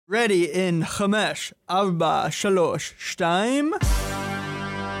Ready in 5, 4, 3, 2.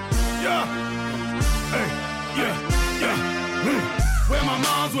 Yeah. Hey, yeah. Where my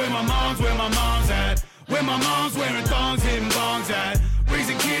mom's at? Where my mom's wearing thongs, hitting bongs at?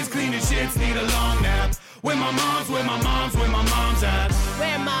 Raising kids, cleaning shits, need a long nap. Where my mom's at?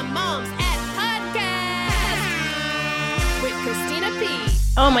 Where my mom's at podcast with Christina P.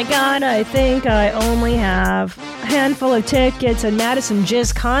 Oh my God, I think I only have a handful of tickets in Madison,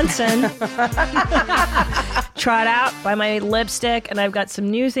 Wisconsin. Trot out, buy my lipstick, and I've got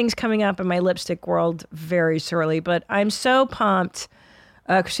some new things coming up in my lipstick world very shortly. But I'm so pumped.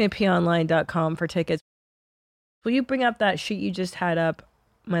 ChristinaPOnline.com for tickets. Will you bring up that sheet you just had up,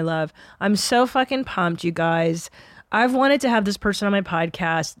 my love? I'm so fucking pumped, you guys. I've wanted to have this person on my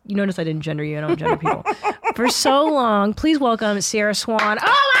podcast. You notice I didn't gender you. I don't gender people. For so long. Please welcome Sarah Swan.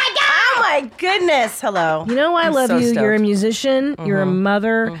 Oh my God! Oh my goodness. Hello. You know why I love so you? stoked. You're a musician. Mm-hmm. You're a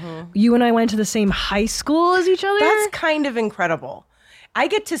mother. Mm-hmm. You and I went to the same high school as each other. That's kind of incredible. I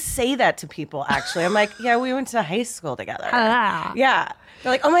get to say that to people, actually. I'm like, yeah, we went to high school together. Yeah.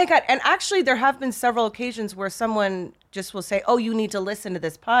 They're like, oh my God. And actually, there have been several occasions where someone just will say, oh, you need to listen to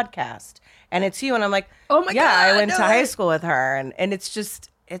this podcast. And it's you. And I'm like, oh my God. I went to high school with her. And it's just,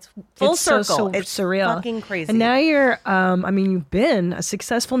 it's full circle. So it's surreal. Fucking crazy. And now you're, you've been a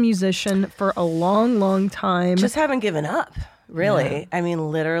successful musician for a long, long time. Just haven't given up. Really. Yeah. I mean,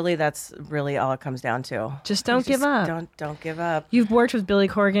 literally, that's really all it comes down to. Just don't give up. Don't give up. You've worked with Billy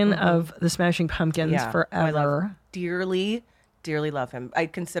Corgan of the Smashing Pumpkins forever. I love dearly love him. I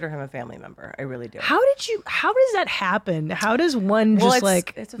consider him a family member. I really do. How does that happen? How does one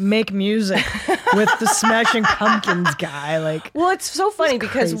make music with the Smashing Pumpkins guy? Well, it's so funny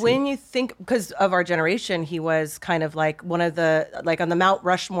because when you think, because of our generation, he was kind of like one of the, like on the Mount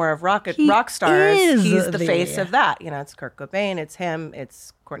Rushmore of rock stars. He's the face of that. You know, it's Kurt Cobain, it's him,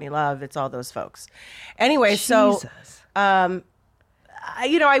 it's Courtney Love, it's all those folks. Anyway, Jesus. I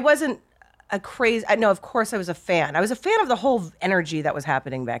wasn't of course I was a fan. I was a fan of the whole energy that was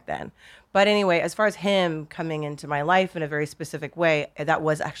happening back then. But anyway, as far as him coming into my life in a very specific way, that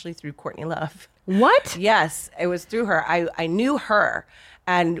was actually through Courtney Love. What? Yes, it was through her. I knew her,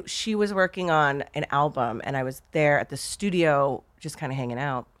 and she was working on an album, and I was there at the studio just kind of hanging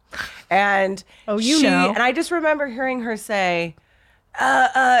out. And and I just remember hearing her say,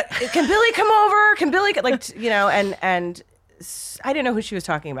 can Billy come over? Can Billy, and I didn't know who she was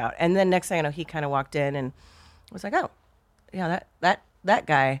talking about. And then next thing I know, he kind of walked in and was like, oh, yeah, that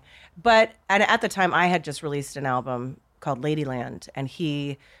guy. And at the time I had just released an album called Ladyland. And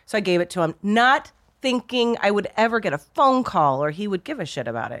so I gave it to him, not thinking I would ever get a phone call or he would give a shit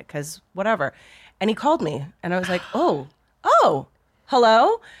about it, because whatever. And he called me and I was like, oh,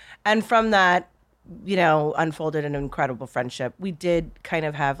 hello. And from that, unfolded an incredible friendship. We did kind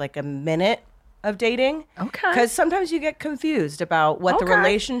of have like a minute of dating. Okay. Because sometimes you get confused about what the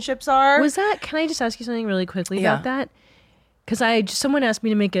relationships are. Can I just ask you something really quickly about that? Because someone asked me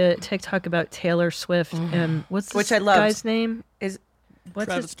to make a TikTok about Taylor Swift and what's this guy's name? Travis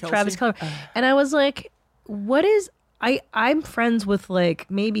Kelce. And I was like, I'm friends with like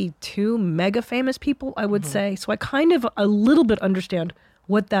maybe 2 mega famous people, I would say. So I kind of a little bit understand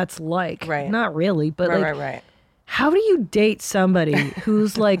what that's like. Right. Not really, but right. How do you date somebody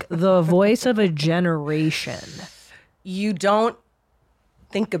who's like the voice of a generation? You don't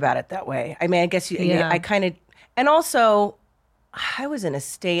think about it that way. I mean, I guess I kind of, and also I was in a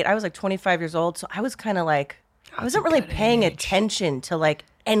state, I was like 25 years old. So I was kind of like, I wasn't really paying attention to like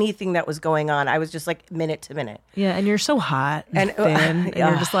anything that was going on. I was just like minute to minute. Yeah. And you're so hot and thin, and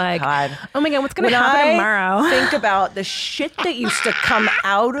you're just like, God. Oh my God, what's going to happen tomorrow? Think about the shit that used to come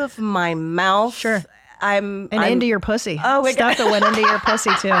out of my mouth. Sure. I'm into your pussy. Oh my God. Stuff that went into your pussy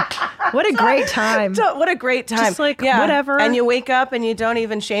too. What a great time. What a great time. Just like, whatever. And you wake up and you don't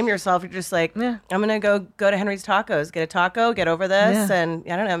even shame yourself. You're just like, I'm going to go to Henry's Tacos, get a taco, get over this. Yeah. And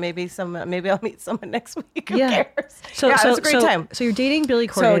I don't know, maybe I'll meet someone next week. Who cares? So it's a great time. So you're dating Billy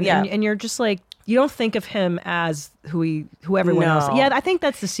Corgan and you're just like, you don't think of him as who everyone else. Yeah, I think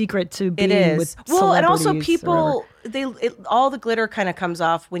that's the secret to being with celebrities. Well, and also people, all the glitter kind of comes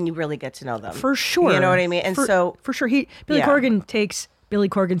off when you really get to know them. For sure. You know what I mean? And for sure, Billy Corgan takes Billy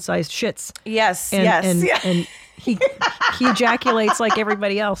Corgan-sized shits. Yes, and he ejaculates like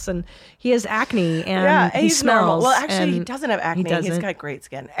everybody else, and he has acne, and he smells. Normal. Well, actually, he doesn't have acne. He's got great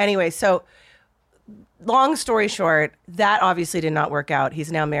skin. Anyway, so long story short, that obviously did not work out.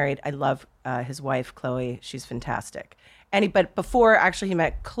 He's now married. I love his wife, Chloe. She's fantastic. But before actually he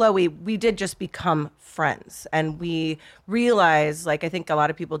met Chloe, we did just become friends. And we realized, like I think a lot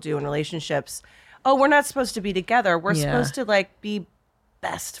of people do in relationships, we're not supposed to be together. We're supposed to like be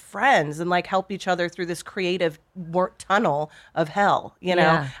best friends and like help each other through this creative tunnel of hell, you know?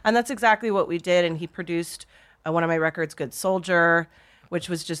 Yeah. And that's exactly what we did. And he produced one of my records, Good Soldier, which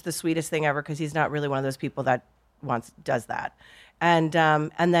was just the sweetest thing ever because he's not really one of those people that does that. And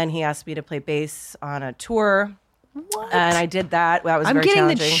then he asked me to play bass on a tour. What? And I did that. That was very challenging. I'm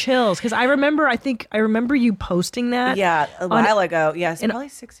getting the chills because I remember you posting that. Yeah, a while ago. Yes, probably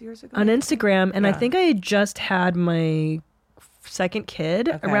 6 years ago. On Instagram. And I think I had just had my second kid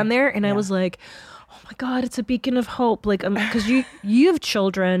around there. And I was like, oh my God, it's a beacon of hope. Like, because you have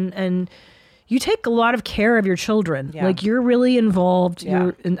children and you take a lot of care of your children. Yeah. Like you're really involved.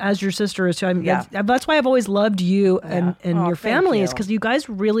 Yeah. And as your sister is too. That's why I've always loved you and your family is because you guys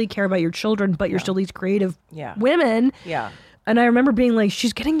really care about your children, but you're still these creative women. Yeah. And I remember being like,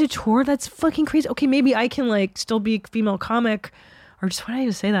 she's getting to tour. That's fucking crazy. Okay, maybe I can like still be a female comic, or just why do I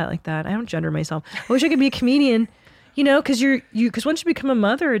even say that like that? I don't gender myself. I wish I could be a comedian. You know, because because once you become a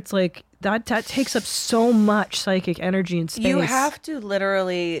mother, it's like that takes up so much psychic energy and space. You have to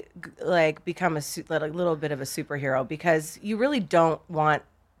literally like become a little bit of a superhero because you really don't want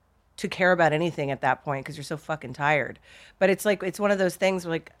to care about anything at that point because you're so fucking tired. But it's like it's one of those things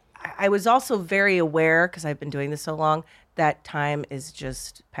where, like, I was also very aware because I've been doing this so long that time is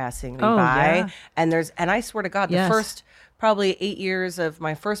just passing me by. Yeah. And I swear to God, the first probably 8 years of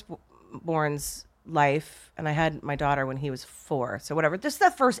my firstborn's life, and I had my daughter when he was 4, so whatever, just the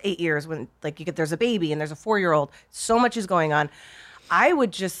first 8 years when like there's a baby and there's a 4-year-old, so much is going on. I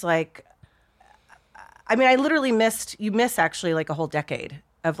would just like, I mean, I literally miss actually like a whole decade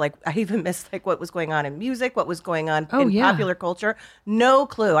of like, I even missed like what was going on in music, what was going on in popular culture. No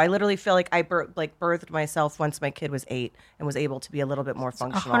clue. I literally feel like I birthed myself once my kid was 8 and was able to be a little bit more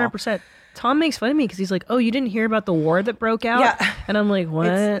functional. 100%. Tom makes fun of me because he's like, oh, you didn't hear about the war that broke out? Yeah. And I'm like,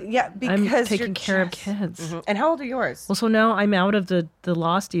 what? Because I'm taking care of kids. Mm-hmm. And how old are yours? Well, so now I'm out of the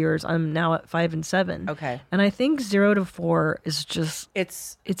lost years. I'm now at 5 and 7. Okay. And I think 0 to 4 is just,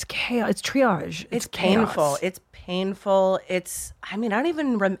 it's chaos. It's triage. It's painful. It's painful. It's, I mean, I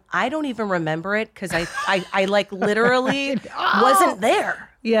don't even remember it because I like literally wasn't there.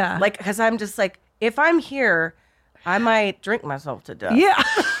 Yeah. Like, because I'm just like, if I'm here, I might drink myself to death. Yeah.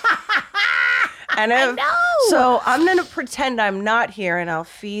 And I know. So I'm going to pretend I'm not here and I'll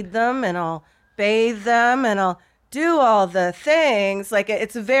feed them and I'll bathe them and I'll do all the things. Like,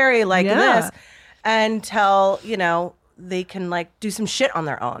 it's very like this until, you know, they can like do some shit on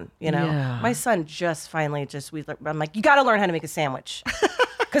their own, you know. My son just finally I'm like, you got to learn how to make a sandwich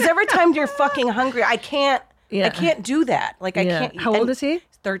because every time you're fucking hungry, I can't do that. Like I can't. How old is he?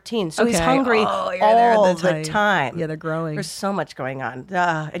 13. So he's hungry all the time. Yeah, they're growing. There's so much going on.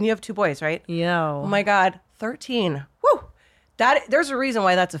 And you have 2 boys, right? Yeah. Oh my God, 13. Woo! There's a reason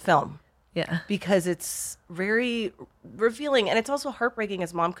why that's a film. Yeah. Because it's very revealing, and it's also heartbreaking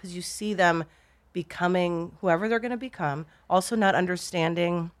as mom because you see them becoming whoever they're going to become, also not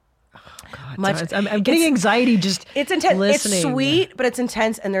understanding much. I'm getting anxiety just it's intense. Listening. It's sweet, but it's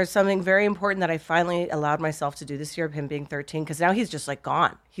intense, and there's something very important that I finally allowed myself to do this year of him being 13 because now he's just like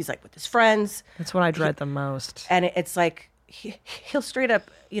gone. He's like with his friends. That's what I dread the most. And it's like he'll straight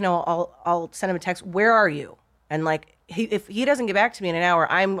up, you know, I'll send him a text, where are you? And like if he doesn't get back to me in an hour,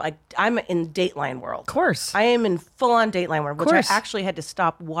 I'm in Dateline world. Of course. I am in full on Dateline world, which I actually had to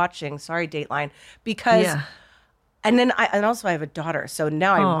stop watching. Sorry, Dateline, because and then I have a daughter, so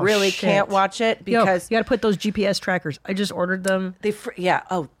now I really can't watch it because you got to put those GPS trackers. I just ordered them.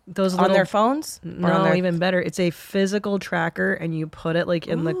 Those on their phones? No, even better. It's a physical tracker, and you put it like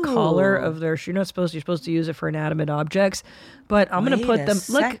in the collar of their shoe. You're supposed to use it for inanimate objects, but I'm gonna put them.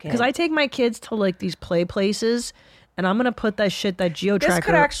 Look, because I take my kids to like these play places. And I'm gonna put that geo tracker. This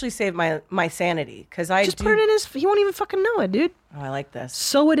could actually save my sanity because put it in his. He won't even fucking know it, dude. Oh, I like this.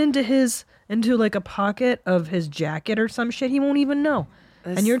 Sew it into like a pocket of his jacket or some shit. He won't even know.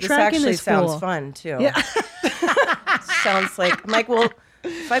 And you're tracking this fool. Sounds fun too. Yeah. Sounds like I'm like, well,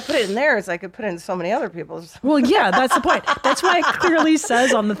 if I put it in theirs, I could put it in so many other people's. Well, yeah, that's the point. That's why it clearly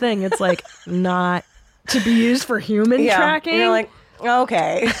says on the thing, it's like not to be used for human tracking. And you're like,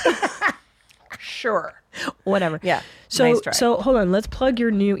 okay, sure. Whatever. Yeah. So, nice try. So hold on. Let's plug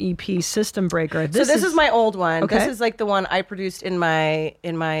your new EP, System Breaker. This is my old one. Okay. This is like the one I produced in my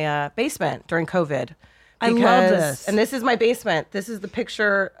basement during COVID. I love this. And this is my basement. This is the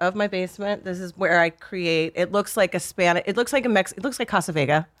picture of my basement. This is where I create. It looks like it looks like it looks like Casa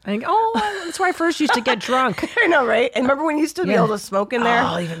Vega. I think, that's where I first used to get drunk. I know, right? And remember when you used to be able to smoke in there?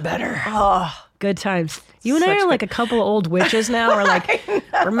 Oh, even better. Oh, good times. You and I are like a couple of old witches now. We're like,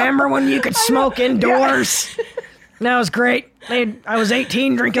 remember when you could smoke indoors? That was great. I was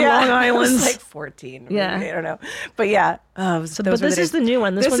 18 drinking Long Islands. I was like 14. Yeah. Maybe, I don't know. But yeah. But this is the new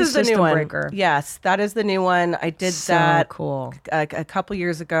one. This one's is the System new one. Breaker. Yes, that is the new one. I did So that cool. a couple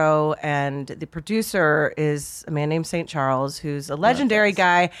years ago, and the producer is a man named St. Charles, who's a legendary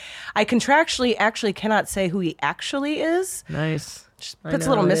guy. I contractually actually cannot say who he actually is. Nice. Just puts a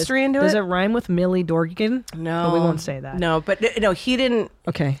little mystery into it. Does it rhyme with Millie Dorgan? No. But we won't say that. No, but no, he didn't.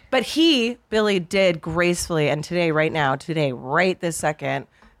 Okay. But Billy did gracefully, and today, right this second,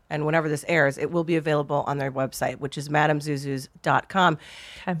 and whenever this airs, it will be available on their website, which is madamezuzuz.com.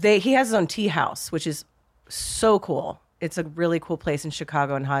 Okay. He has his own tea house, which is so cool. It's a really cool place in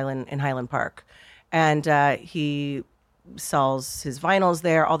Chicago in Highland Park. And he sells his vinyls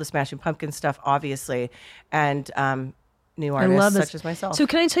there, all the Smashing Pumpkins stuff, obviously. And new artists such as myself. So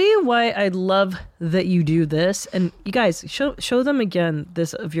can I tell you why I love that you do this? And you guys, show them again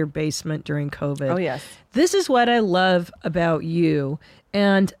this of your basement during COVID. Oh, yes. This is what I love about you.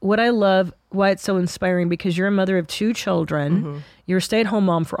 And what I love, why it's so inspiring, because you're a mother of 2 children. Mm-hmm. You're a stay-at-home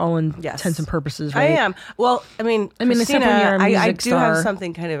mom for all intents and purposes, right? I am. Well, I mean, Christina, except when you're a music I do star. have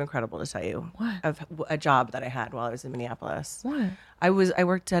something kind of incredible to tell you. What? Of a job that I had while I was in Minneapolis. What? I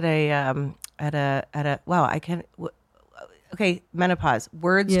worked at a wow, I can't. Okay, menopause.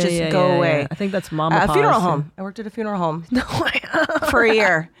 Words go away. Yeah. I think that's mama. A funeral home. I worked at a funeral home. No, for a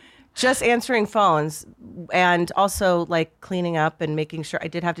year, just answering phones and also like cleaning up and making sure. I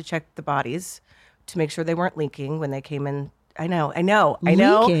did have to check the bodies to make sure they weren't leaking when they came in. I know.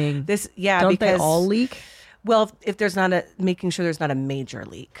 Leaking? This, Don't because they all leak? Well, if there's not making sure there's not a major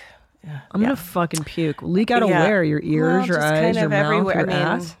leak. I'm gonna fucking puke. Leak out of where? Your ears, your eyes, kind your of mouth, everywhere. your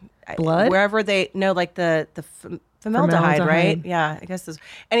ass? Blood? Wherever they know, like the formaldehyde, right? Yeah, I guess this.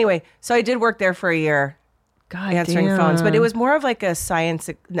 Anyway, so I did work there for a year, answering phones, but it was more of like a science,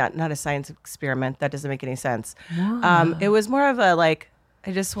 not a science experiment. That doesn't make any sense. Wow. It was more of a like,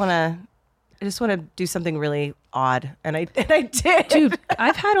 I just want to do something really odd, and I did. Dude,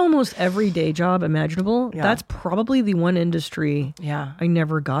 I've had almost every day job imaginable. Yeah. That's probably the one industry Yeah. I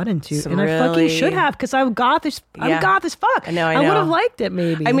never got into, Some and I fucking really- should have, because I'm goth as fuck. I know. I would have liked it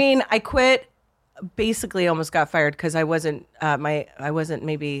maybe. I mean, I quit. Basically, almost got fired because I wasn't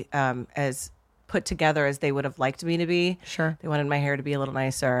maybe as put together as they would have liked me to be. Sure. They wanted my hair to be a little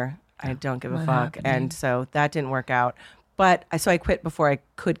nicer. I don't give a What fuck, happened? and so that didn't work out. But so I quit before I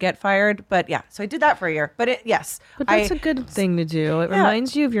could get fired. But yeah, so I did that for a year. But But that's a good thing to do. It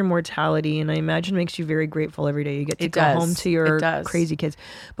reminds you of your mortality, and I imagine makes you very grateful every day you get to go home to your crazy kids.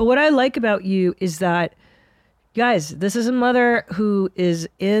 But what I like about you is that, guys, this is a mother who is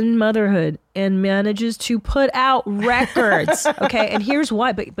in motherhood and manages to put out records. Okay, and here's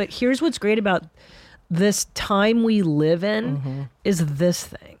why. But here's what's great about this time we live in is this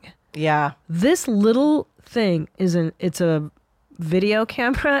thing. Yeah. This little thing it's a video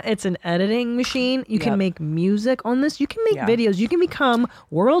camera. It's an editing machine. You can make music on this. You can make videos. You can become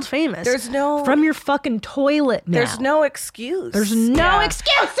world famous. From your fucking toilet now. There's no excuse. There's no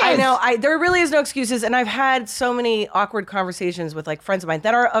excuses. I know. There really is no excuses. And I've had so many awkward conversations with like friends of mine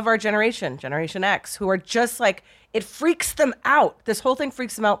that are of our generation, Generation X, who are just like, it freaks them out. This whole thing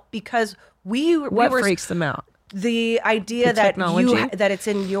freaks them out because what freaks them out? The idea that it's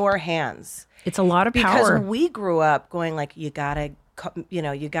in your hands. It's a lot of power. Because we grew up going like, you gotta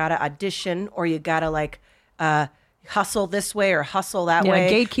audition, or you gotta like hustle this way or hustle that way. A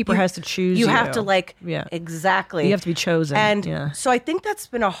gatekeeper has to choose you. You have to exactly. You have to be chosen. And so I think that's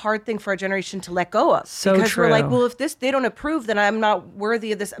been a hard thing for our generation to let go of. So because true. we're like, well, if they don't approve, then I'm not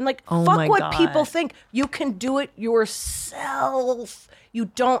worthy of this. I'm like, fuck what people think. You can do it yourself. You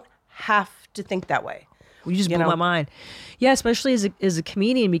don't have to think that way. You just blew my mind. Yeah, especially as a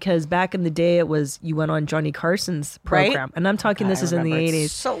comedian, because back in the day it was you went on Johnny Carson's program. Right? And I'm talking this is in the 80s.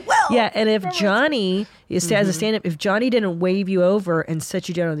 So well. Yeah, and if Johnny as a stand-up, if Johnny didn't wave you over and set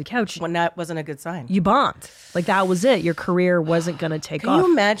you down on the couch, when that wasn't a good sign. You bombed. Like that was it. Your career wasn't going to take off. Can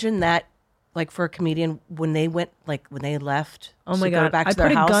you imagine that? Like for a comedian, when they left, oh my God, back to I their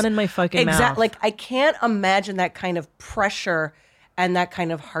put house, a gun in my fucking mouth. Like I can't imagine that kind of pressure and that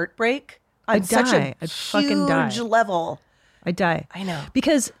kind of heartbreak on such a huge level. I'd die. I know.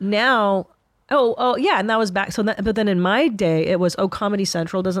 Because now, yeah, and that was back. But then in my day, it was, Comedy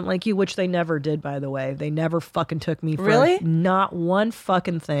Central doesn't like you, which they never did, by the way. They never fucking took me for not one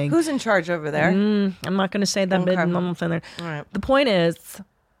fucking thing. Who's in charge over there? I'm not going to say that. Okay. I'm not saying that. All right. The point is,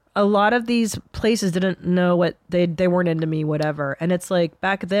 a lot of these places didn't know what they weren't into me, whatever. And it's like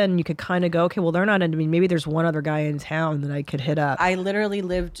back then you could kind of go, okay, well, they're not into me. Maybe there's one other guy in town that I could hit up. I literally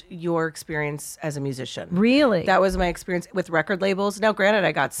lived your experience as a musician. Really? That was my experience with record labels. Now, granted,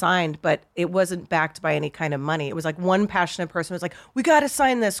 I got signed, but it wasn't backed by any kind of money. It was like one passionate person was like, we got to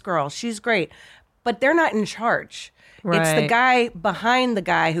sign this girl. She's great. But they're not in charge. Right. It's the guy behind the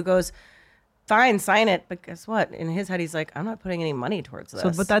guy who goes, fine, sign it. But guess what? In his head, he's like, I'm not putting any money towards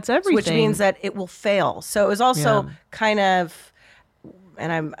this. But that's everything. Which means that it will fail. So it was also kind of,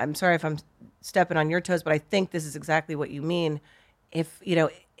 and I'm sorry if I'm stepping on your toes, but I think this is exactly what you mean. If,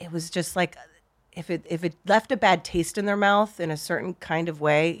 it was just like, if it left a bad taste in their mouth in a certain kind of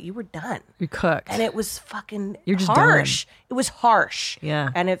way, you were done. You're cooked. And it was fucking You're just harsh. done. It was harsh. Yeah.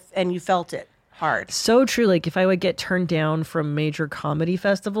 And you felt it. Hard. So true. Like if I would get turned down from major comedy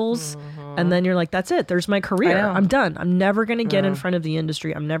festivals and then you're like, that's it. There's my career. I'm done. I'm never going to get in front of the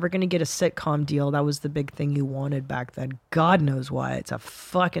industry. I'm never going to get a sitcom deal. That was the big thing you wanted back then. God knows why. It's a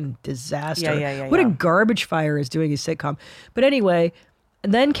fucking disaster. What a garbage fire is doing a sitcom. But anyway,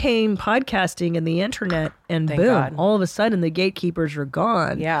 and then came podcasting and the internet, and boom, God. All of a sudden the gatekeepers are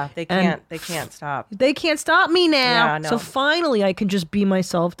gone. Yeah, they can't stop. They can't stop me now. Yeah, no. So finally I can just be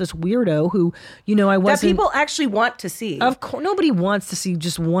myself, this weirdo who, I wasn't. That people actually want to see. Of course, nobody wants to see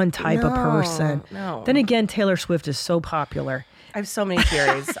just one type of person. No. Then again, Taylor Swift is so popular. I have so many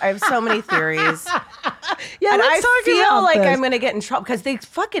theories. Yeah, and let's I talk feel about like this. I'm going to get in trouble because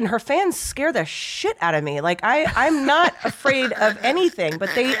her fans scare the shit out of me. Like I'm not afraid of anything, but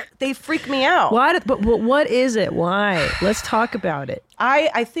they freak me out. But what is it? Why? Let's talk about it.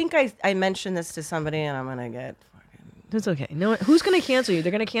 I think I mentioned this to somebody and I'm going to get That's okay. No, who's going to cancel you?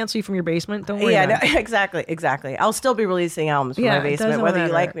 They're going to cancel you from your basement. Don't worry. Yeah, no, exactly. I'll still be releasing albums from my basement, whether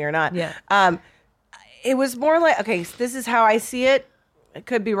you like me or not. Yeah. It was more like, okay, so this is how I see it. It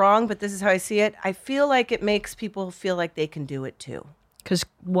could be wrong, but this is how I see it. I feel like it makes people feel like they can do it too. Because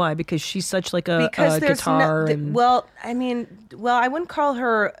why? Because she's such like a guitar. I wouldn't call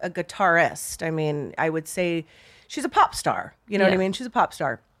her a guitarist. I mean, I would say she's a pop star. You know what I mean? She's a pop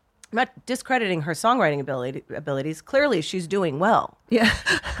star. I'm not discrediting her songwriting abilities. Clearly, she's doing well. Yeah.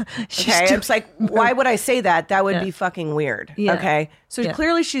 Okay. It's like, why would I say that? That would be fucking weird. Yeah. Okay. So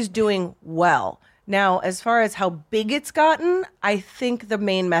clearly, she's doing well. Now, as far as how big it's gotten, I think the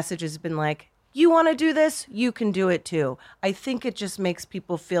main message has been like, you want to do this? You can do it too. I think it just makes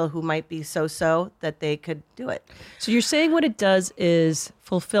people feel who might be so-so that they could do it. So you're saying what it does is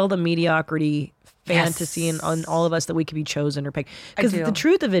fulfill the mediocrity fantasy and on all of us that we could be chosen or picked. Because the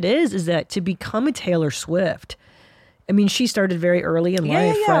truth of it is that to become a Taylor Swift, I mean, she started very early in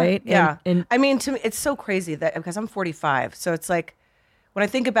life, right? Yeah. And I mean, to me, it's so crazy that because I'm 45, so it's like, when I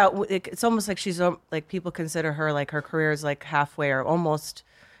think about it, it's almost like she's like people consider her like her career is like halfway or almost,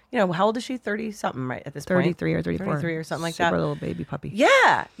 how old is she? 30 something, right? At this 33 point? 33 or 34. 33 or something like Super that. little baby puppy.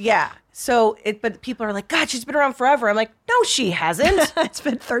 Yeah. So but people are like, God, she's been around forever. I'm like, no, she hasn't. It's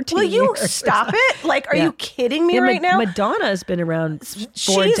been 13 Will years. you stop it? Like, are you kidding me right now? Madonna's been around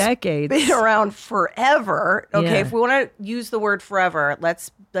for decades. Been around forever. Okay, if we want to use the word forever,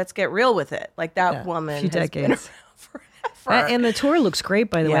 let's get real with it. Like that woman a few decades. Been around forever. And the tour looks great,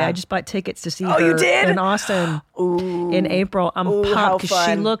 by the way. I just bought tickets to see her you did? in Austin in April. I'm pumped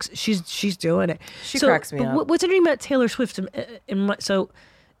because she's doing it. She cracks me up. What's interesting about Taylor Swift? So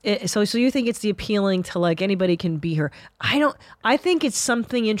you think it's the appealing to like anybody can be her? I think it's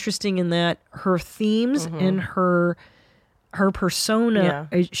something interesting in that her themes and her persona.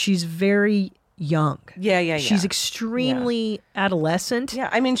 She's very young. Yeah. She's extremely adolescent. Yeah,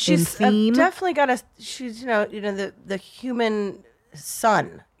 I mean, she's definitely got she's the human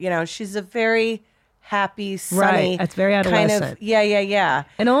sun. She's a very happy, sunny, right. That's very adolescent. Kind of, yeah.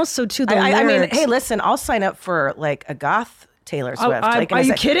 And also too the lyrics. I mean, hey, listen, I'll sign up for like a goth Taylor Swift. Are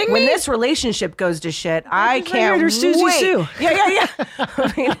you kidding me? When this relationship goes to shit, I can't wait. Sue. Yeah.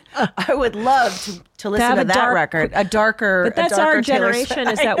 I mean, I would love to listen to that record. A darker, but that's our generation.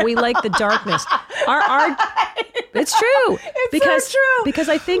 Is that we like the darkness? It's true. It's so true. Because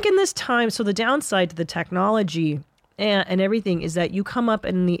I think in this time, so the downside to the technology and everything is that you come up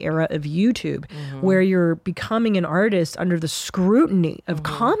in the era of YouTube where you're becoming an artist under the scrutiny of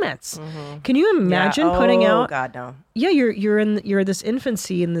comments. Can you imagine putting out? Oh God, no. Yeah, you're this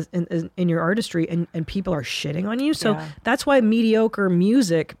infancy in your artistry and people are shitting on you. So that's why mediocre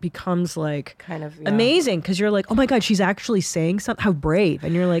music becomes like kind of amazing because you're like, oh my God, she's actually saying something. How brave.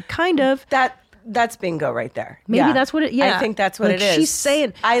 And you're like, kind of. That's bingo right there. Maybe that's what it. Yeah, I think that's what it is. She's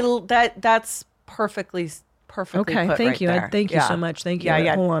saying that's perfectly okay, put thank right you. there. Thank you so much. Thank you.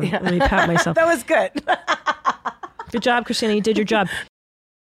 Yeah. Hold on. Let me pat myself. That was good. Good job, Christina. You did your job.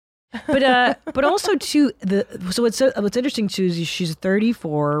 But also too so what's interesting too is she's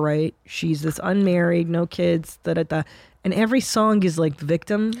 34, right? She's this unmarried, no kids, and every song is like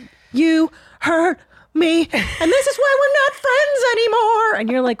victim. You hurt me, and this is why we're not friends anymore. And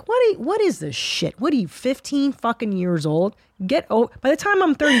you're like, what is this shit? What are you, 15 fucking years old? By the time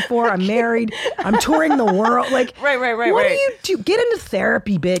I'm 34, I'm married. I'm touring the world. Like, right. What do you do? Get into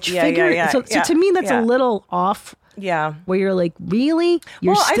therapy, bitch. So to me, that's a little off. Yeah. Where you're like, really?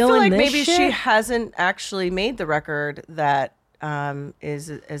 You're still I feel like this maybe shit? she hasn't actually made the record that is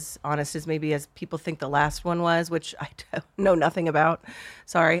as honest as maybe as people think the last one was, which I don't know nothing about.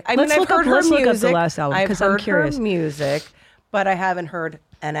 Sorry. I've heard her music. Look up the last album because I'm curious. Her music, but I haven't heard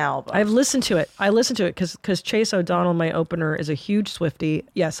an album. I've listened to it. Because Chase O'Donnell, my opener, is a huge Swiftie.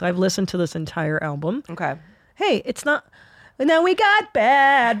 Yes, I've listened to this entire album. Okay. Hey, it's not... Now we got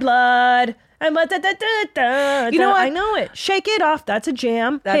Bad Blood. You know what? I know it. Shake It Off. That's a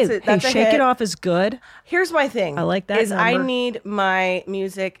jam. That's a Shake hit. It Off is good. Here's my thing. I like that number. I need my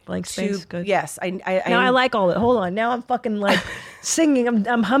music Blank space. Good. Yes. I like all that. Hold on. Now I'm fucking like singing.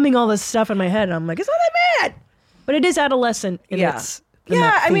 I'm humming all this stuff in my head, and I'm like, it's not that bad. But it is adolescent. Come on.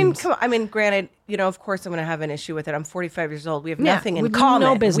 I mean, granted, of course I'm going to have an issue with it. I'm 45 years old. We have nothing in common.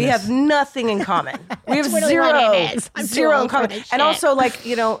 No business. We have nothing in common. We have zero in common. And also,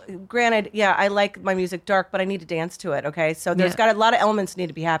 granted, I like my music dark, but I need to dance to it. Okay, so there's got a lot of elements need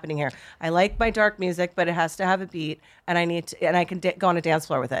to be happening here. I like my dark music, but it has to have a beat, and I can go on a dance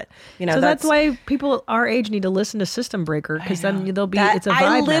floor with it. So that's why people our age need to listen to System Breaker, because then it's a vibe match.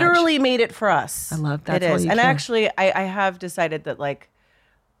 I literally made it for us. I love that. It is, and actually, I have decided that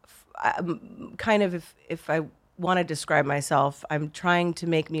kind of if I want to describe myself, I'm trying to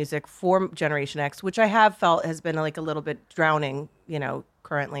make music for Generation X, which I have felt has been like a little bit drowning,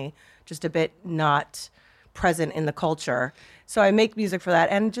 currently, just a bit not present in the culture. So I make music for that,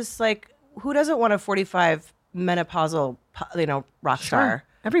 and just like, who doesn't want a 45 menopausal, rock star?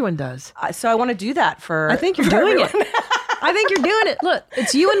 Everyone does. So I want to do that for. I think you're doing it. I think you're doing it. Look,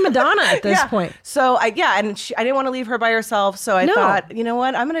 it's you and Madonna at this point. So I didn't want to leave her by herself. So I thought, you know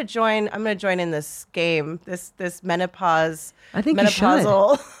what? I'm going to join in this game, this menopause. I think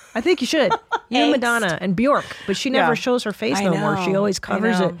menopausal. You should. I think you should. You and Madonna and Bjork, but she never shows her face no more. She always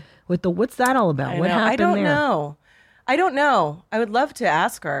covers it with what's that all about? What happened there? I don't know. I would love to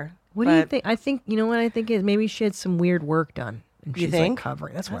ask her. What do you think? I think, what I think is maybe she had some weird work done. And you think?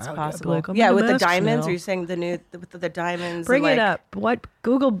 Covering. That's what possible. Like, with the diamonds. Are you saying with the diamonds? Bring it up.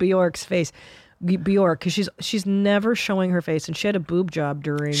 Google Bjork's face. Bjork, because she's never showing her face, and she had a boob job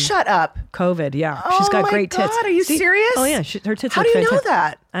during. Shut up. COVID. Yeah, she's got great tits. Are you serious? Oh yeah, her tits. How do you know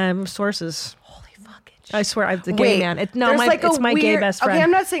that? Sources. Holy fucking shit. I swear, I'm the gay man. It's my gay best friend. Okay, I'm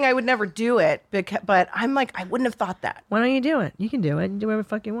not saying I would never do it, but I'm like, I wouldn't have thought that. Why don't you do it? You can do it. You do whatever the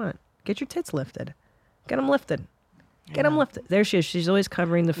fuck you want. Get your tits lifted. Get them lifted. Get them lifted. There she is. She's always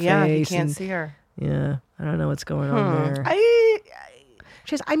covering the face. Yeah, you can't see her. Yeah, I don't know what's going on there.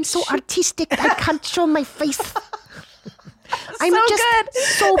 She says, I'm so artistic, I can't show my face. I'm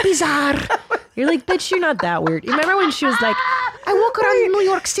so bizarre. You're like, bitch, you're not that weird. You remember when she was like, I walk around New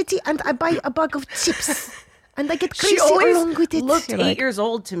York City and I buy a bag of chips. And I get crazy along with it. She looked 8 years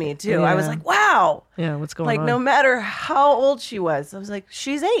old to me, too. Yeah. I was like, wow. Yeah, what's going on? Like, no matter how old she was, I was like,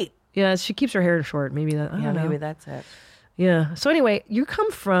 she's 8. Yeah, she keeps her hair short. Maybe that. I don't know. Maybe that's it. Yeah. So anyway, you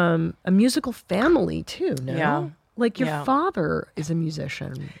come from a musical family too, no? Yeah. Like your father is a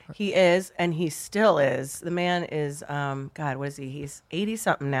musician. He is, and he still is. The man is, God, what is he? He's 80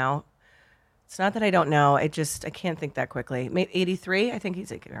 something now. It's not that I don't know. I can't think that quickly. Maybe 83. I think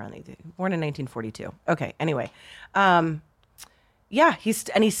he's around 80. Born in 1942. Okay. Anyway, he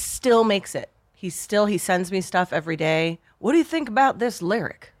still makes it. He sends me stuff every day. What do you think about this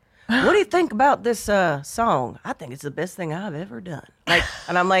lyric? What do you think about this song? I think it's the best thing I've ever done.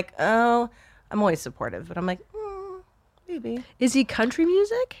 And I'm like, oh, I'm always supportive, but I'm like, maybe. Is he country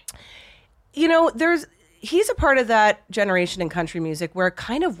music? He's a part of that generation in country music where it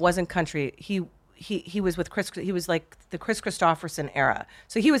kind of wasn't country. He was with Chris. He was like the Chris Christopherson era.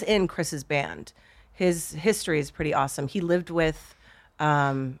 So he was in Chris's band. His history is pretty awesome. He lived with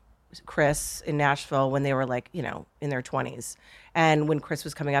Chris in Nashville when they were in their 20s. And when Chris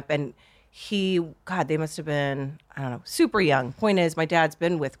was coming up, and they must have been, I don't know, super young. Point is, my dad's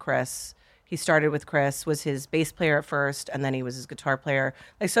been with Chris. He started with Chris, was his bass player at first, and then he was his guitar player.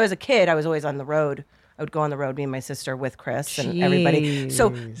 So as a kid, I was always on the road. I would go on the road, me and my sister, with Chris and everybody. So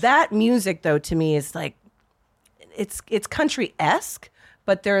that music, though, to me is like, it's country-esque,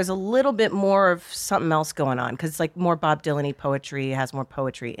 but there is a little bit more of something else going on, because it's like more Bob Dylan-y poetry, has more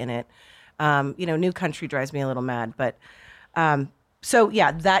poetry in it. New country drives me a little mad, but So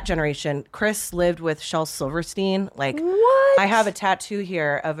yeah, that generation. Chris lived with Shel Silverstein. Like, what? I have a tattoo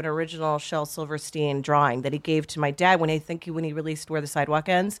here of an original Shel Silverstein drawing that he gave to my dad when he released Where the Sidewalk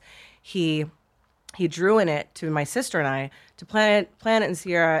Ends. He drew in it to my sister and I, to Planet and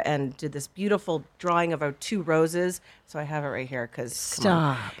Sierra, and did this beautiful drawing of our 2 roses. So I have it right here because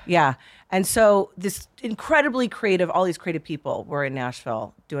stop. Yeah. And so this incredibly creative, all these creative people were in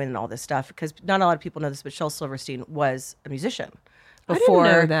Nashville doing all this stuff, because not a lot of people know this, but Shel Silverstein was a musician before I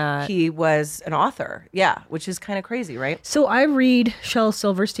didn't know that. He was an author. Yeah, which is kind of crazy, right? So I read Shel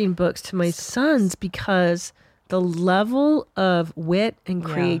Silverstein books to my sons because the level of wit and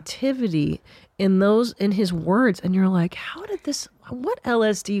creativity in his words, and you're like, what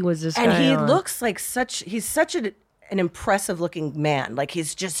LSD was this guy And he on? looks like he's such an impressive looking man. Like,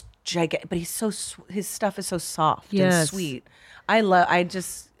 he's just gigantic, but his stuff is so soft and sweet.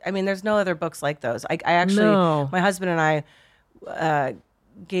 There's no other books like those. I actually, my husband and I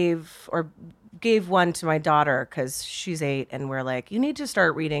gave one to my daughter because she's 8, and we're like, you need to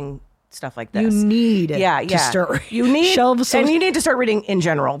start reading stuff like this. You need to start. You need and you need to start reading in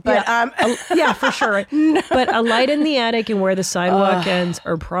general. But yeah, for sure. But A Light in the Attic and Where the Sidewalk Ends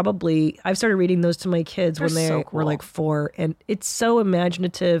are probably. I've started reading those to my kids when they were like 4, and it's so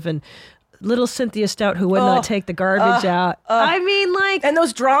imaginative. And little Cynthia Stout, who would not take the garbage out. I mean, like, and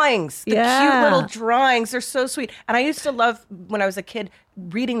those drawings, the cute little drawings, they're so sweet. And I used to love, when I was a kid,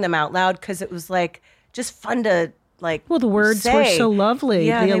 reading them out loud, because it was like just fun to. Like, well, the words were so lovely.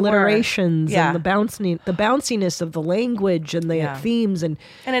 Yeah, the alliterations and the bounciness of the language and the themes. And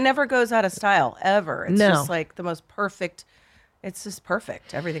it never goes out of style, ever. It's just like the most perfect. It's just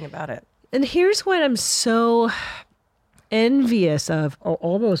perfect, everything about it. And here's what I'm so envious of,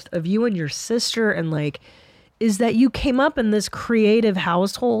 almost, of you and your sister, and like, is that you came up in this creative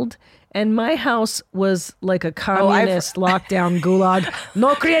household. And my house was like a communist lockdown gulag.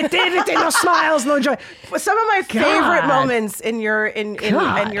 No creativity, no smiles, no joy. Some of my favorite moments in your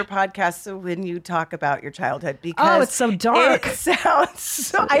podcast when you talk about your childhood, because it's so dark. It sounds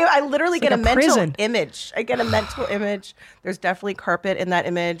so. I literally get a mental image. I get a mental image. There's definitely carpet in that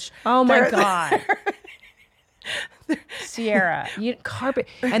image. Oh my God. Sierra, carpet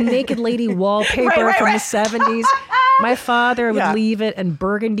and naked lady wallpaper from the 70s. My father would leave it in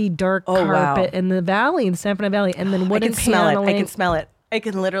burgundy dark carpet in the valley, in San Fernando Valley, and then wooden paneling. I can smell it. I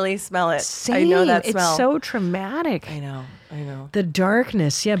can literally smell it. Same. I know that smell. It's so traumatic. I know. The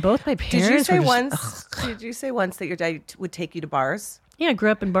darkness. Yeah, both my parents. Did you say once that your dad would take you to bars? Yeah, I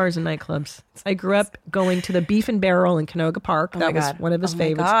grew up in bars and nightclubs. I grew up going to the Beef and Barrel in Canoga Park. That was one of his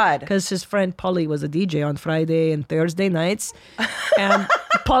favorites. Because his friend Polly was a DJ on Friday and Thursday nights. And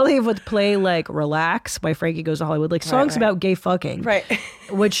Polly would play like Relax by Frankie Goes to Hollywood, like songs about gay fucking. Right.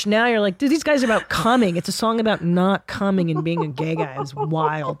 Which now you're like, dude, these guys are about coming. It's a song about not coming and being a gay guy. It's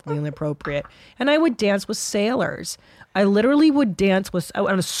wildly inappropriate. And I would dance with sailors. I literally would dance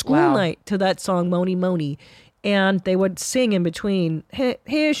on a school night to that song, Moni Moni. And they would sing in between, hey,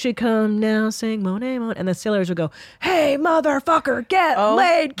 here she come now, sing Monet, Monet. And the sailors would go, hey, motherfucker, get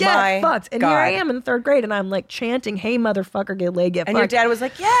laid, get fucked. And here I am in 3rd grade, and I'm like chanting, hey, motherfucker, get laid, get fucked. And your dad was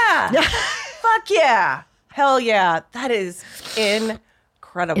like, yeah, fuck yeah, hell yeah. That is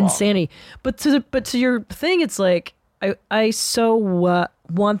incredible. Insanity. But to your thing, it's like, I so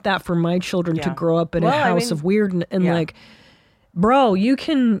want that for my children to grow up in a house of weird and like, bro, you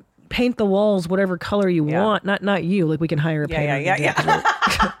can paint the walls whatever color you want. Not you. Like, we can hire a painter. Yeah.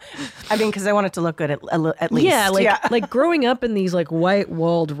 I mean, because I want it to look good at least. Yeah, like growing up in these like white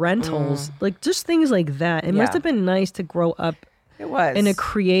walled rentals, like just things like that. It must have been nice to grow up. It was in a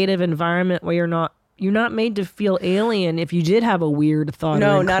creative environment where you're not made to feel alien if you did have a weird thought.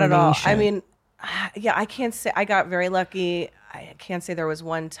 No, not at all. I mean, I can't say I got very lucky. I can't say there was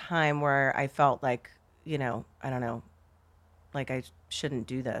one time where I felt like, I don't know, like I shouldn't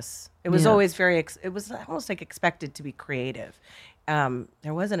do this. It was always it was almost like expected to be creative.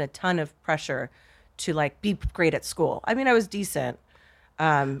 There wasn't a ton of pressure to like be great at school. I mean, I was decent,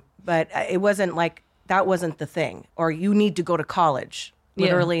 but it wasn't like, that wasn't the thing. Or you need to go to college.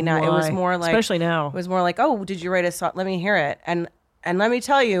 Literally not. It was more like, especially now, it was more like, oh, did you write a song? Let me hear it. And let me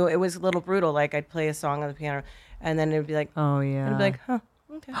tell you, it was a little brutal. Like, I'd play a song on the piano, and then it'd be like, oh yeah, and I'd be like, huh,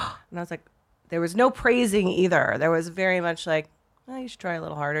 okay. And I was like, there was no praising either. There was very much like, oh, you should try a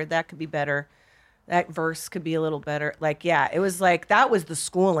little harder. That could be better. That verse could be a little better. Like, yeah, it was like, that was the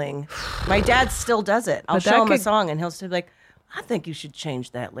schooling. My dad still does it. I'll show him a song, and he'll still be like, I think you should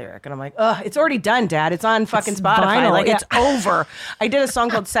change that lyric. And I'm like, it's already done, Dad. It's on fucking Spotify. Vinyl, like, it's over. I did a song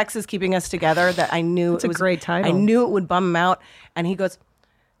called Sex is Keeping Us Together that I knew a great title. I knew it would bum him out. And he goes,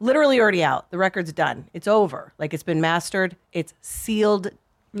 literally already out. The record's done. It's over. Like, it's been mastered. It's sealed,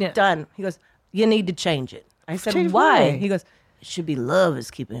 done. He goes, you need to change it. I said, why? He goes, it should be love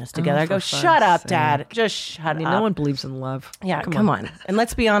is keeping us together. I go, shut up, Dad. Just shut up. No one believes in love. Yeah, come on. And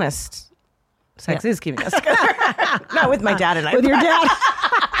let's be honest. Sex is keeping us together. Not with my dad and I. With your dad.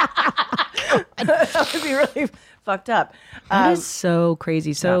 That would be really fucked up. That is so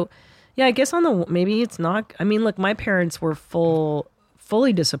crazy. So, yeah, I guess maybe it's not. I mean, look, my parents were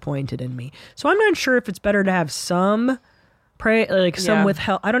fully disappointed in me. So I'm not sure if it's better to have some some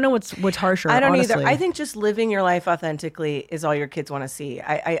withheld. I don't know what's harsher. I don't honestly. either. I think just living your life authentically is all your kids want to see.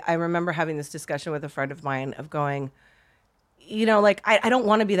 I remember having this discussion with a friend of mine of going, you know, like, I don't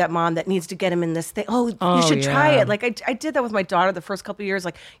want to be that mom that needs to get him in this thing. Oh, you should try it. Like, I did that with my daughter the first couple of years.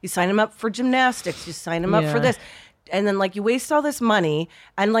 Like, you sign him up for gymnastics. You sign him up for this. And then, like, you waste all this money.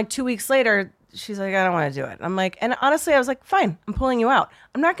 And, like, 2 weeks later, she's like, I don't want to do it. I'm like, and honestly, I was like, fine, I'm pulling you out.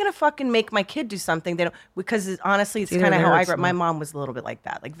 I'm not going to fucking make my kid do something they don't, because honestly, it's kind of how I grew up. My mom was a little bit like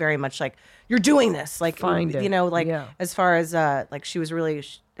that, like very much like, you're doing this. Like, you know, like as far as, like, she was really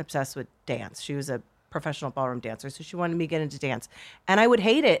obsessed with dance. She was a professional ballroom dancer. So she wanted me to get into dance, and I would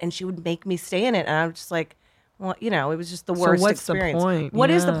hate it. And she would make me stay in it. And I was just like, well, you know, it was just the worst experience. The point? What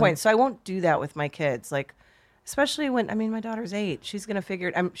is the point? So I won't do that with my kids. Like, especially when, I mean, my daughter's 8, she's going to figure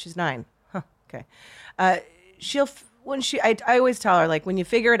it. She's 9. Huh. Okay. I always tell her, like, when you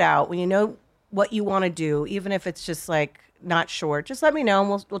figure it out, when you know what you want to do, even if it's just like not sure, just let me know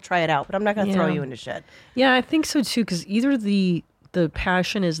and we'll try it out. But I'm not going to throw you into shit. Yeah, I think so too. Because either the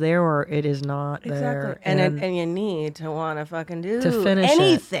passion is there or it is not there. And you need to want to fucking do to finish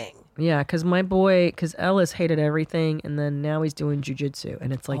anything. Yeah, because my boy, because Ellis hated everything, and then now he's doing jujitsu,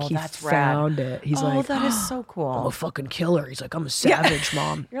 and it's like he found it. He's like, that is so cool. I'm a fucking killer. He's like, I'm a savage,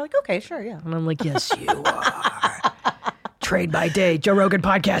 Mom. You're like, okay, sure, yeah. And I'm like, yes, you are. Trade by day, Joe Rogan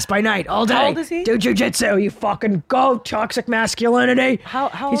podcast by night, all day. How old is he? Do jujitsu, you fucking go. Toxic masculinity. How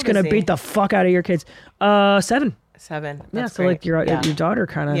old He's gonna beat the fuck out of your kids. 7. 7. Yeah, so like your daughter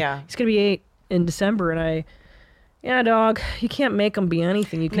kind of. Yeah. He's gonna be 8 in December, and yeah, dog, you can't make them be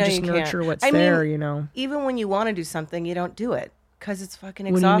anything. You can just nurture what's there, you know. Even when you want to do something, you don't do it because it's fucking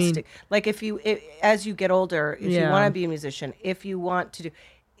exhausting. Like as you get older, if you want to be a musician, if you want to do,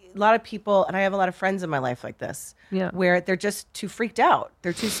 a lot of people, and I have a lot of friends in my life like this, where they're just too freaked out.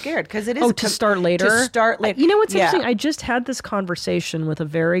 They're too scared because it is to start later. To start later. You know what's interesting? I just had this conversation with a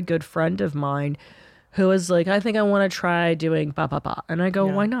very good friend of mine who was like, I think I want to try doing ba-ba-ba. And I go,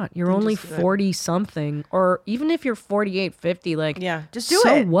 why not? You're only 40-something. Or even if you're 48, 50, like, just do it.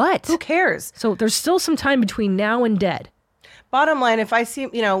 So what? Who cares? So there's still some time between now and dead. Bottom line, if I see,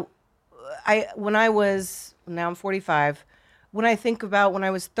 you know, now I'm 45. When I think about when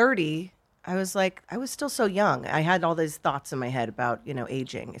I was 30, I was like, I was still so young. I had all these thoughts in my head about, you know,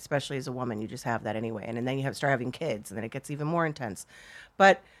 aging, especially as a woman. You just have that anyway. And then you start having kids, and then it gets even more intense.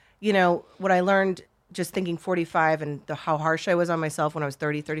 But, you know, what I learned just thinking 45 and how harsh I was on myself when I was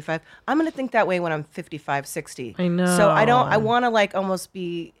 30, 35, I'm going to think that way when I'm 55, 60. I know. So I want to like almost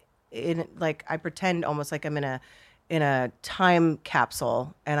be in, like, I pretend almost like I'm in a time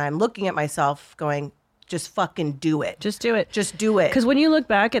capsule, and I'm looking at myself going, just fucking do it. Just do it. Just do it. Because when you look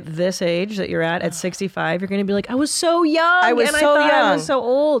back at this age that you're at 65, you're going to be like, I was so young. I was so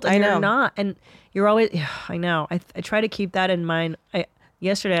old. And I know. You're not. And you're always, I know. I try to keep that in mind.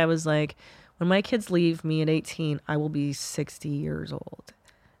 Yesterday I was like, when my kids leave me at 18, I will be 60 years old.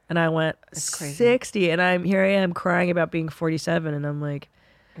 And I went, that's crazy. 60. And here I am crying about being 47. And I'm like,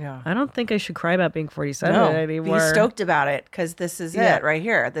 I don't think I should cry about being 47 anymore. Be stoked about it, because this is it right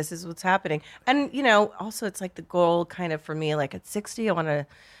here. This is what's happening. And, you know, also it's like the goal kind of for me, like at 60, I want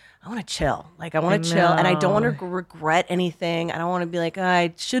to chill. Like I want to chill, and I don't want to regret anything. I don't want to be like,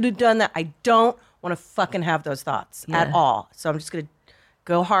 I should have done that. I don't want to fucking have those thoughts at all. So I'm just going to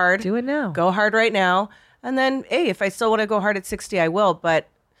go hard. Do it now. Go hard right now. And then, hey, if I still want to go hard at 60, I will. But,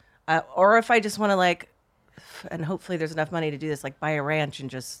 or if I just want to like, and hopefully there's enough money to do this, like buy a ranch and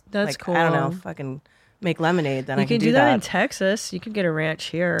just, that's like, cool. I don't know, fucking make lemonade. Then I can do that in Texas. You can get a ranch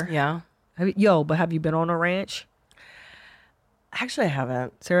here. Yeah. But have you been on a ranch? Actually, I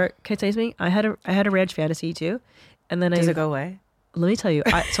haven't. Sarah, can I tell you something? I had a ranch fantasy too. And then Does it go away? Let me tell you.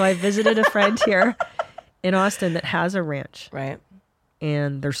 So I visited a friend here in Austin that has a ranch. Right.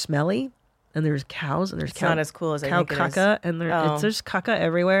 And they're smelly, and there's cows, and there's not as cool as I think cow caca, and there's caca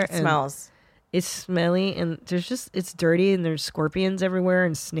everywhere. It smells. It's smelly, and it's dirty, and there's scorpions everywhere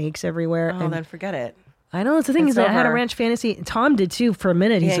and snakes everywhere. Oh, then forget it. I know. It's the thing is that I had a ranch fantasy. Tom did too for a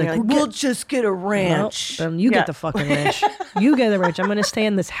minute. He's like, we'll just get a ranch. Well, then you get the fucking ranch. You get the ranch. I'm going to stay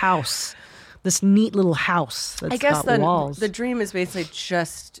in this house. this neat little house that's I guess got walls. The dream is basically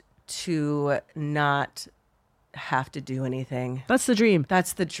just to not have to do anything. That's the dream.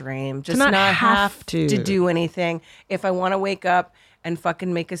 That's the dream. Just not not have to do anything. If I want to wake up and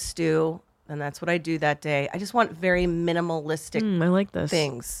fucking make a stew, then that's what I do that day. I just want very minimalistic I like this.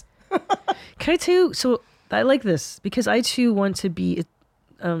 things. Can I too? So I like this because I too want to be.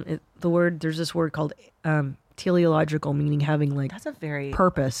 There's this word called teleological, meaning having like That's a very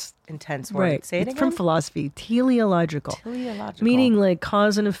purpose. intense word. Right. Say it It's again. from philosophy. Teleological. Teleological. Meaning like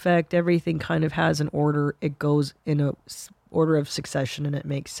cause and effect, everything kind of has an order. It goes in a order of succession and it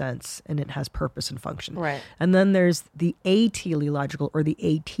makes sense and it has purpose and function. Right. And then there's the ateleological or the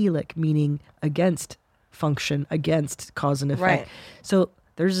atelic, meaning against function, against cause and effect. Right. So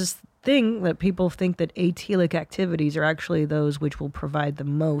there's this thing that people think that atelic activities are actually those which will provide the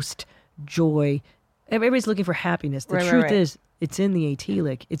most joy. Everybody's looking for happiness. The truth is, it's in the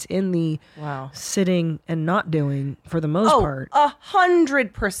atelic. It's in the sitting and not doing for the most part.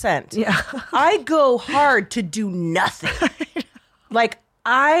 100%. Yeah. I go hard to do nothing. Like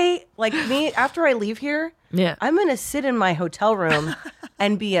me, after I leave here, I'm going to sit in my hotel room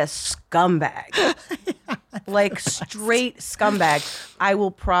and be a scumbag. Like straight scumbag. I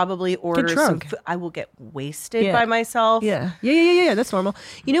will probably order some food. I will get wasted by myself. Yeah. That's normal.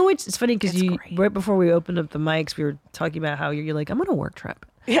 You know what? It's funny because right before we opened up the mics, we were talking about how you're like, I'm on a work trip.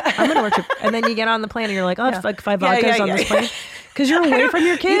 Yeah. I'm on a work trip. And then you get on the plane and you're like, oh, it's like 5 vodkas on this plane. Because you're away from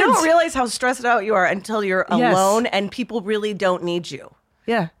your kids. You don't realize how stressed out you are until you're alone and people really don't need you.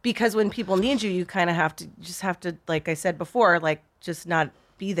 Yeah. Because when people need you, you kind of have to, like I said before, like just not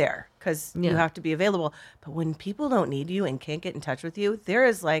be there because you have to be available. But when people don't need you and can't get in touch with you, there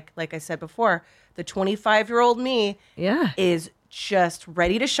is like I said before, the 25-year-old me is just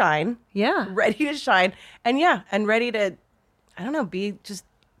ready to shine. Yeah. Ready to shine. And ready to, I don't know, just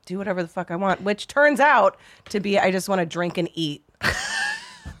do whatever the fuck I want, which turns out to be, I just want to drink and eat.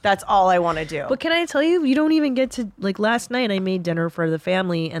 That's all I want to do. But can I tell you, you don't even get to, like last night I made dinner for the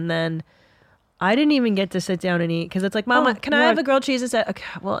family and then I didn't even get to sit down and eat because it's like, Mama, can I have a grilled cheese? Okay,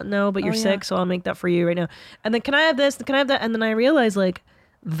 well, no, but you're sick, so I'll make that for you right now. And then can I have this? Can I have that? And then I realized like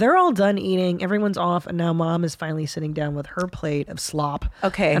they're all done eating. Everyone's off. And now Mom is finally sitting down with her plate of slop.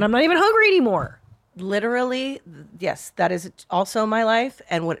 Okay. And I'm not even hungry anymore. Literally, yes, that is also my life.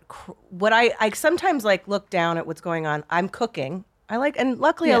 And what I sometimes like look down at what's going on. I'm cooking. And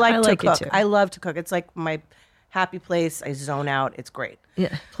luckily I like to cook. I love to cook. It's like my happy place. I zone out. It's great.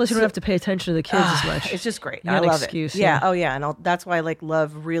 Yeah. Plus you don't have to pay attention to the kids as much. It's just great. I love excuse, it. Yeah. Oh yeah. And that's why I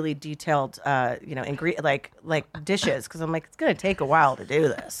love really detailed, like dishes. Cause I'm like, it's going to take a while to do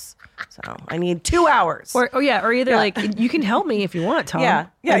this. So I need 2 hours. Or either like, you can help me if you want, Tom. Yeah.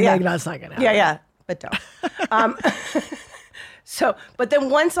 Like, that's not going to happen. Yeah. But don't. But then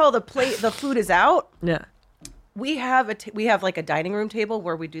once all the food is out. Yeah. We have like a dining room table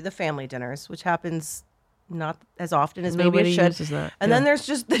where we do the family dinners, which happens not as often as maybe it should. And then there's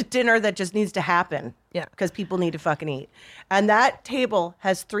just the dinner that just needs to happen. Yeah. Because people need to fucking eat. And that table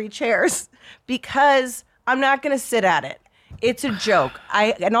has 3 chairs because I'm not going to sit at it. It's a joke.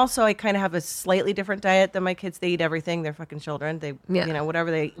 I kind of have a slightly different diet than my kids. They eat everything. They're fucking children. They,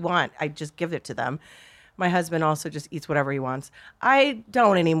 whatever they want, I just give it to them. My husband also just eats whatever he wants. I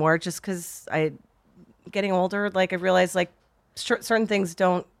don't anymore just because getting older, like I realized like certain things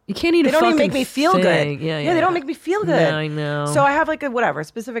don't. You can't eat. They don't even make me feel good. Yeah, they don't make me feel good. No, I know. So I have like a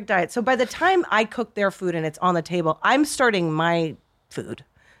specific diet. So by the time I cook their food and it's on the table, I'm starting my food.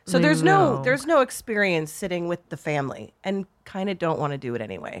 So there's no experience sitting with the family, and kind of don't want to do it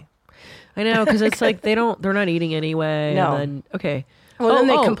anyway. I know because it's like they're not eating anyway. No. And then, okay. Well, then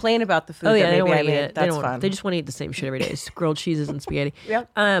they complain about the food. Oh yeah, they don't want to eat it. That's fun. They just want to eat the same shit every day. It's grilled cheeses and spaghetti. Yep.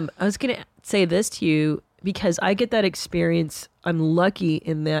 I was gonna say this to you because I get that experience. I'm lucky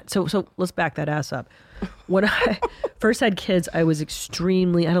in that. So let's back that ass up. When I first had kids, I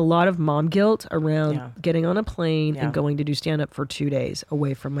had a lot of mom guilt around getting on a plane and going to do stand up for 2 days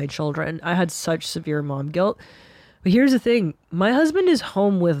away from my children. I had such severe mom guilt. But here's the thing. My husband is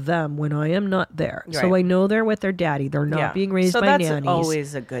home with them when I am not there. Right. So I know they're with their daddy. They're not being raised by nannies. So that's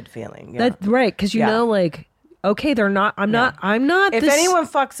always a good feeling. Yeah. That's right. Because you know, like, okay, they're not, I'm not. If anyone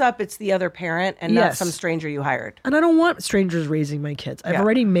fucks up, it's the other parent and not some stranger you hired. And I don't want strangers raising my kids. I've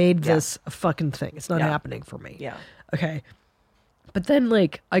already made this a fucking thing. It's not happening for me. Yeah. Okay. But then,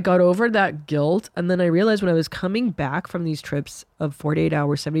 like, I got over that guilt. And then I realized when I was coming back from these trips of 48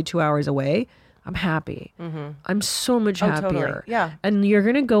 hours, 72 hours away, I'm happy. Mm-hmm. I'm so much happier. Totally. Yeah. And you're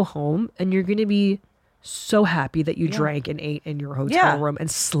going to go home and you're going to be so happy that you drank and ate in your hotel room and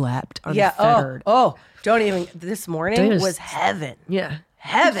slept unfettered. Oh, don't even. This morning was heaven. Yeah.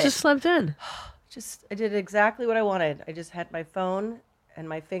 heaven. Just slept in. I did exactly what I wanted. I just had my phone and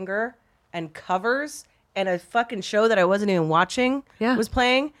my finger and covers and a fucking show that I wasn't even watching was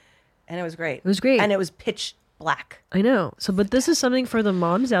playing, and it was great. It was great. And it was pitch black. I know. So, but this is something for the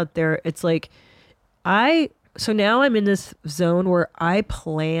moms out there. It's like, so now I'm in this zone where I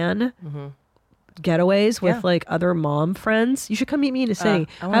plan getaways with like other mom friends. You should come meet me in a city.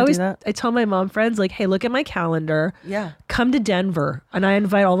 I tell my mom friends like, hey, look at my calendar. Yeah. Come to Denver. And I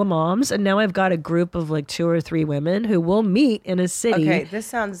invite all the moms. And now I've got a group of like 2 or 3 women who will meet in a city. Okay, this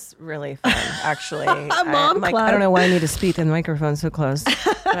sounds really fun, actually. A mom club. I don't know why I need to speak and the microphone's so close.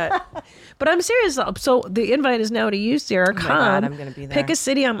 But I'm serious. So the invite is now to you, Sarah. Come. Oh my God, I'm going to be there. Pick a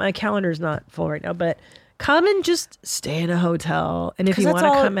city. My calendar's not full right now, but come and just stay in a hotel. And if you want to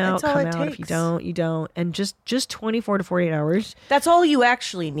come out, come out. If you don't, you don't. And just 24 to 48 hours. That's all you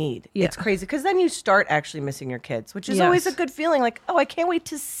actually need. Yeah. It's crazy. Because then you start actually missing your kids, which is always a good feeling. Like, oh, I can't wait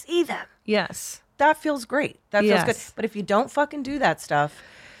to see them. Yes. That feels great. That feels good. But if you don't fucking do that stuff,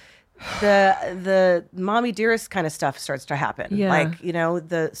 the mommy dearest kind of stuff starts to happen. Yeah. Like,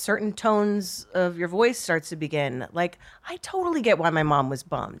 the certain tones of your voice starts to begin. Like, I totally get why my mom was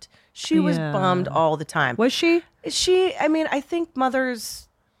bummed. She was bummed all the time. Was she? I think mothers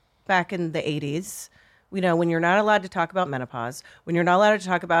back in the 80s, when you're not allowed to talk about menopause, when you're not allowed to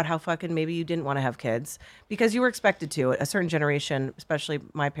talk about how fucking maybe you didn't want to have kids because you were expected to, a certain generation, especially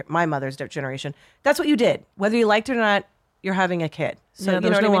my mother's generation, that's what you did. Whether you liked it or not, you're having a kid. So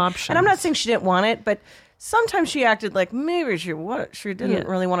there's no option. And I'm not saying she didn't want it, but sometimes she acted like maybe she didn't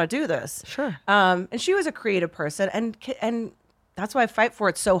really want to do this. Sure. And she was a creative person, and that's why I fight for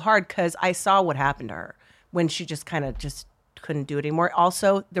it so hard, because I saw what happened to her when she just kind of just couldn't do it anymore.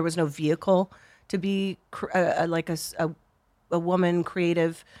 Also, there was no vehicle to be like a woman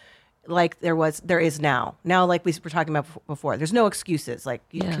creative like there is now. Now, like we were talking about before, there's no excuses. Like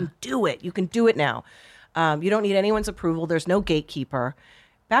you can do it. You can do it now. You don't need anyone's approval. There's no gatekeeper.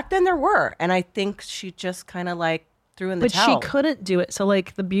 Back then there were. And I think she just kind of like threw in the towel. But she couldn't do it. So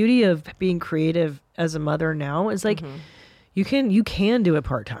like the beauty of being creative as a mother now is like you can do it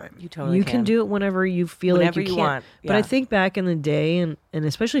part-time. You totally can do it whenever you feel whenever like you can. Want. Yeah. But I think back in the day and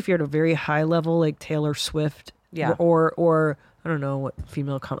especially if you're at a very high level like Taylor Swift or I don't know what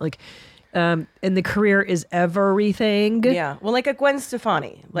female and the career is everything. Yeah. Well, like a Gwen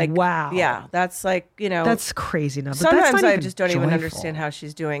Stefani. Like, wow. Yeah. That's like, That's crazy now. But sometimes that's I just don't even understand how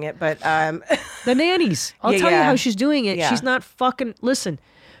she's doing it. But the nannies. I'll tell you how she's doing it. Yeah. She's not fucking listen.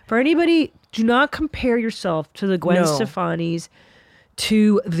 For anybody, do not compare yourself to the Gwen Stefanis,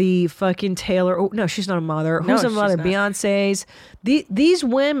 to the fucking Taylor. Oh no, she's not a mother. Who's a mother? Beyonce's. These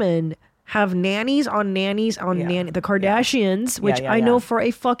women have nannies on nannies on nanny. The Kardashians, which I know for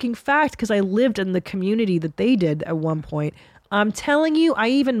a fucking fact because I lived in the community that they did at one point. I'm telling you, I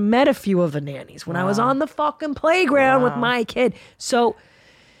even met a few of the nannies when I was on the fucking playground with my kid. So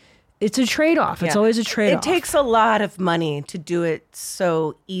it's a trade-off. It's always a trade-off. It takes a lot of money to do it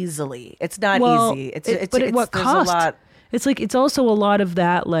so easily. It's not easy. It's what there's cost? A lot. It's like it's also a lot of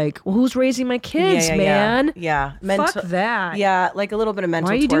that. Like, well, who's raising my kids, man? Yeah. Fuck that. Yeah, like a little bit of mental.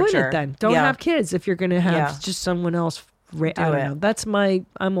 Why are you torture. doing it then? Don't have kids if you're gonna have just someone else. I don't know.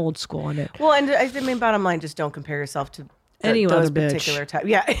 I'm old school on it. Well, and I mean, bottom line, just don't compare yourself to any those other particular type.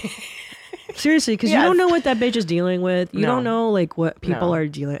 Yeah. Seriously, because you don't know what that bitch is dealing with. You don't know like what people are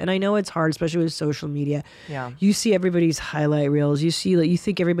dealing. And I know it's hard, especially with social media. Yeah, you see everybody's highlight reels. You see like you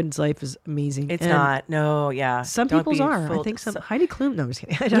think everybody's life is amazing. It's not. No, yeah. Some people's are. I think some Heidi Klum. No, I'm just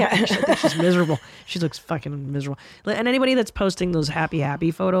kidding. I think she's miserable. She looks fucking miserable. And anybody that's posting those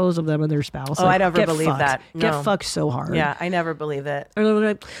happy photos of them and their spouse. Oh, I never believe that. Get fucked so hard. Yeah, I never believe it. Or they're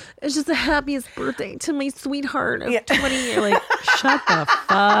like, it's just the happiest birthday to my sweetheart of 20 years. Like, shut the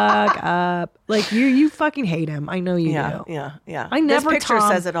fuck up. Like you fucking hate him. I know you do. Yeah. I never. This picture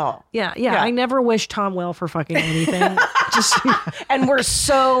says it all. Yeah. I never wish Tom well for fucking anything. And we're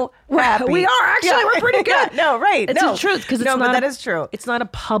so happy. We are actually. We're pretty good. No, right. It's the truth because but that is true. It's not a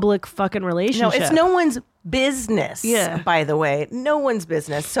public fucking relationship. No, it's no one's business. Yeah. By the way, no one's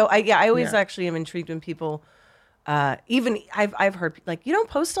business. So I always actually am intrigued when people. Even I've heard like you don't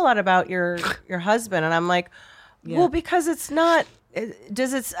post a lot about your husband, and I'm like, well, because it's not.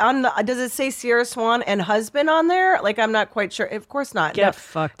 Does it say Sierra Swan and husband on there? Like I'm not quite sure. Of course not. Get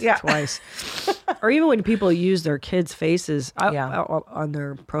fucked twice. Or even when people use their kids' faces on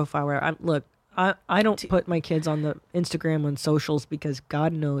their profile. Where I don't put my kids on the Instagram on socials because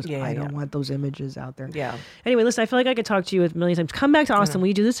God knows I don't want those images out there. Yeah. Anyway, listen, I feel like I could talk to you a million times. Come back to Austin. Will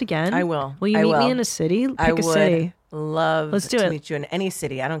you do this again? I will. Will you meet me in a city? Pick a city. Let's do it. Meet you in any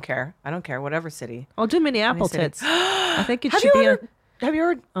city. I don't care. Whatever city. I'll do Minneapolis. I think it should be Have you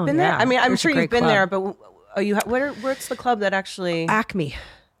ever been there? I mean, I'm sure you've been there, but what's the club that actually? Acme.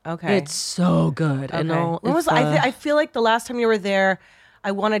 Okay, it's so good. Okay. I feel like the last time you were there,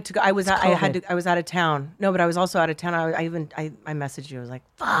 I wanted to go. I was out of town. No, but I was also out of town. I messaged you. I was like,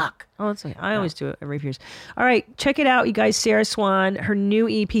 fuck. Oh, it's like I always do it every few years. All right, check it out, you guys. Sarah Swan, her new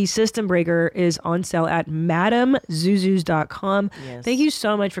EP System Breaker is on sale at madamzuzus.com. Yes. Thank you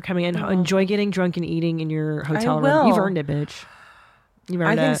so much for coming in. Enjoy getting drunk and eating in your hotel room. You've earned it, bitch. You've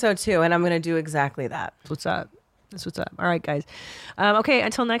earned it. I think so too, and I'm gonna do exactly that. That's what's up. All right, guys. Okay,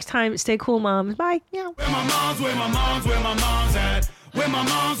 until next time, stay cool, moms. Bye. Yeah. Where my mom's at. Where my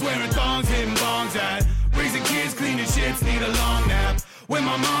mom's wearing thongs, hitting bongs at. Raising kids, cleaning shits, need a long nap. Where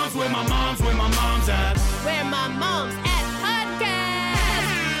my mom's at. Where my mom's at.